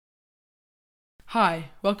Hi,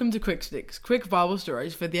 welcome to Quick Sticks, quick Bible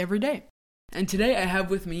stories for the everyday. And today I have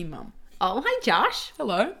with me Mum. Oh, hi Josh.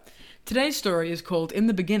 Hello. Today's story is called In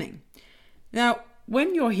the Beginning. Now,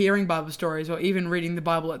 when you're hearing Bible stories or even reading the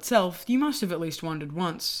Bible itself, you must have at least wondered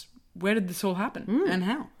once, where did this all happen and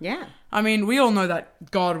how? Yeah. I mean, we all know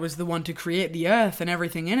that God was the one to create the earth and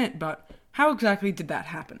everything in it, but how exactly did that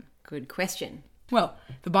happen? Good question. Well,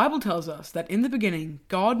 the Bible tells us that in the beginning,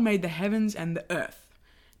 God made the heavens and the earth.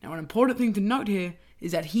 Now, an important thing to note here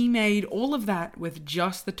is that he made all of that with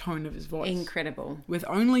just the tone of his voice. Incredible. With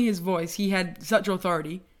only his voice, he had such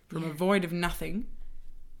authority from a void of nothing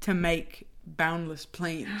to make boundless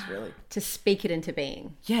plains, really. To speak it into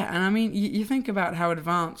being. Yeah, and I mean, you think about how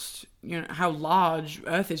advanced, how large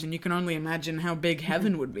Earth is, and you can only imagine how big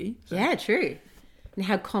heaven would be. So, Yeah, true. And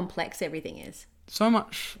how complex everything is. so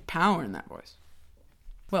much power in that voice.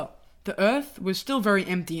 Well, the earth was still very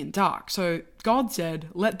empty and dark, so God said,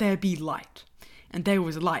 "Let there be light." And there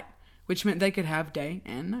was light, which meant they could have day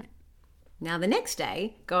and night. Now the next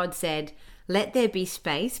day, God said, "Let there be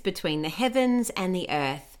space between the heavens and the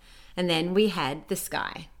earth." And then we had the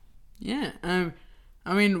sky. Yeah,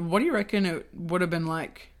 I mean, what do you reckon it would have been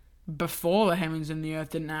like before the heavens and the earth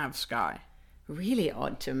didn't have sky? Really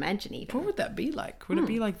odd to imagine even. What would that be like? Would it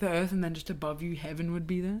be like the earth and then just above you heaven would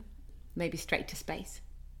be there? Maybe straight to space.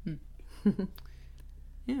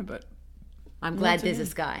 Yeah, but I'm glad Once there's a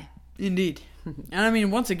again. sky. indeed. And I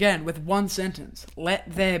mean, once again, with one sentence, "Let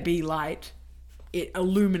there be light," it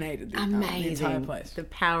illuminated the entire Amazing. place. The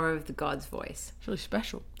power of the God's voice. It's really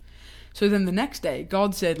special. So then the next day,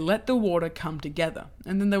 God said, "Let the water come together."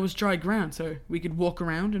 And then there was dry ground, so we could walk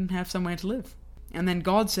around and have somewhere to live. And then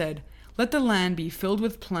God said, "Let the land be filled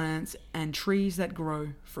with plants and trees that grow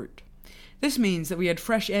fruit." This means that we had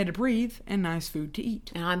fresh air to breathe and nice food to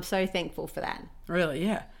eat. And I'm so thankful for that. Really,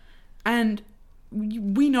 yeah. And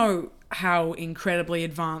we know how incredibly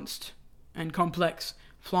advanced and complex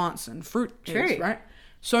plants and fruit True. is, right?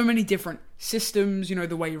 So many different systems,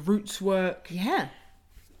 the way roots work. Yeah.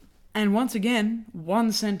 And once again,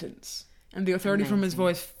 one sentence. And the authority from his Amazing.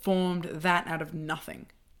 voice formed that out of nothing.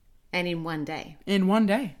 And in one day. In one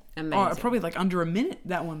day. Amazing. Probably like under a minute,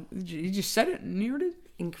 that one. He just said it and here it is.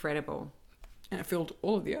 Incredible. And it filled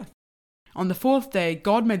all of the earth. On the fourth day,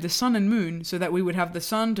 God made the sun and moon so that we would have the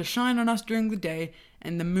sun to shine on us during the day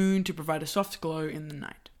and the moon to provide a soft glow in the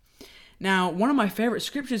night. Now, one of my favorite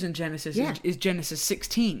scriptures in Genesis is Genesis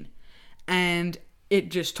 16. And it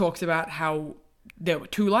just talks about how there were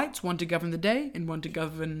two lights, one to govern the day and one to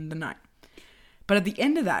govern the night. But at the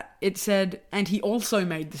end of that, it said, "And he also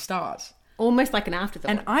made the stars." Almost like an afterthought.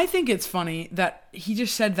 And I think it's funny that he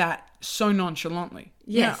just said that so nonchalantly.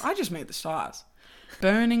 Yes. Yeah, I just made the stars.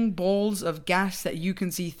 Burning balls of gas that you can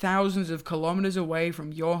see thousands of kilometers away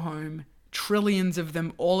from your home, trillions of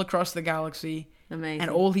them all across the galaxy. Amazing. And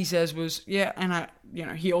all he says was, "Yeah,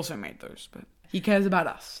 and he also made those." But he cares about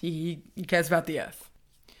us. He cares about the earth.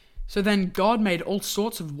 So then God made all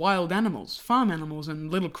sorts of wild animals, farm animals, and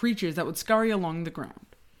little creatures that would scurry along the ground.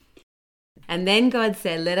 And then God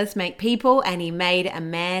said, "Let us make people," and he made a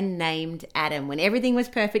man named Adam. When everything was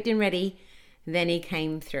perfect and ready, then he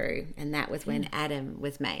came through, and that was when Adam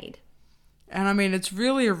was made. And I mean, it's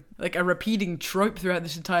really a repeating trope throughout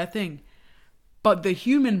this entire thing. But the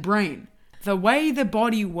human brain, the way the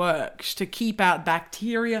body works to keep out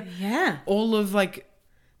bacteria, Yeah. all of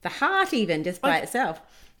The heart even, just by itself.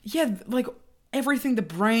 everything the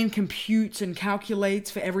brain computes and calculates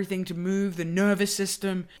for everything to move, the nervous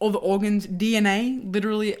system, all the organs, DNA,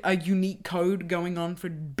 literally a unique code going on for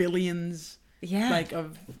billions Yeah.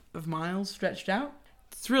 of miles stretched out.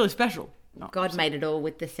 It's really special. God made it all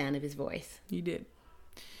with the sound of his voice. He did.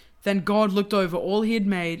 Then God looked over all he had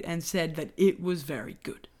made and said that it was very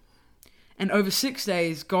good. And over 6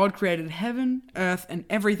 days, God created heaven, earth, and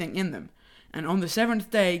everything in them. And on the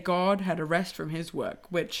seventh day, God had a rest from his work,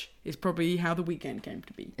 which is probably how the weekend came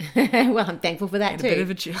to be. Well, I'm thankful for that Had too. a bit of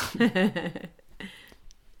a chill.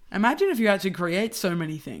 Imagine if you had to create so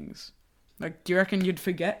many things. Do you reckon you'd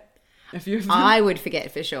forget a few of them? I would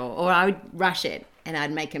forget for sure, or I would rush it and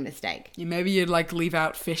I'd make a mistake. Maybe you'd leave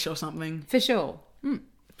out fish or something. For sure. A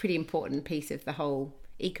pretty important piece of the whole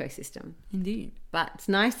ecosystem. Indeed. But it's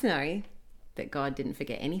nice to know that God didn't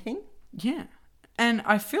forget anything. Yeah. And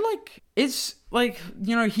I feel like it's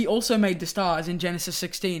he also made the stars in Genesis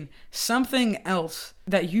 16. Something else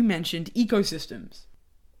that you mentioned, ecosystems.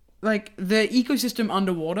 The ecosystem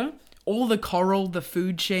underwater, all the coral, the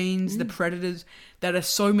food chains, the predators that are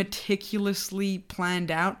so meticulously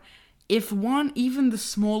planned out. If even the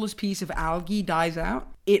smallest piece of algae dies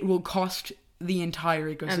out, it will cost the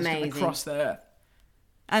entire ecosystem Amazing. across the earth.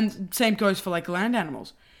 And same goes for land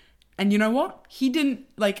animals. And you know what? He didn't,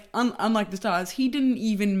 like, unlike the stars, he didn't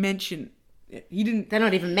even mention it. He didn't. They're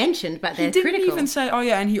not even mentioned, but they're He didn't critical. even say, oh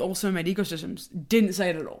yeah, and he also made ecosystems. Didn't say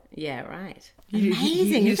it at all. Yeah, right. He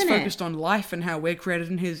Amazing, is isn't focused it? on life and how we're created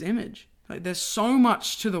in his image. Like, there's so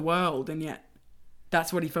much to the world, and yet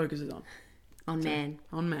that's what he focuses on. On man.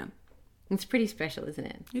 On man. It's pretty special, isn't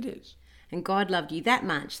it? It is. And God loved you that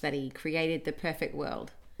much that he created the perfect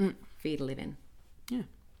world for you to live in. Yeah.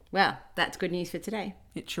 Well, that's good news for today.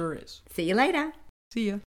 It sure is. See you later. See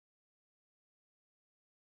ya.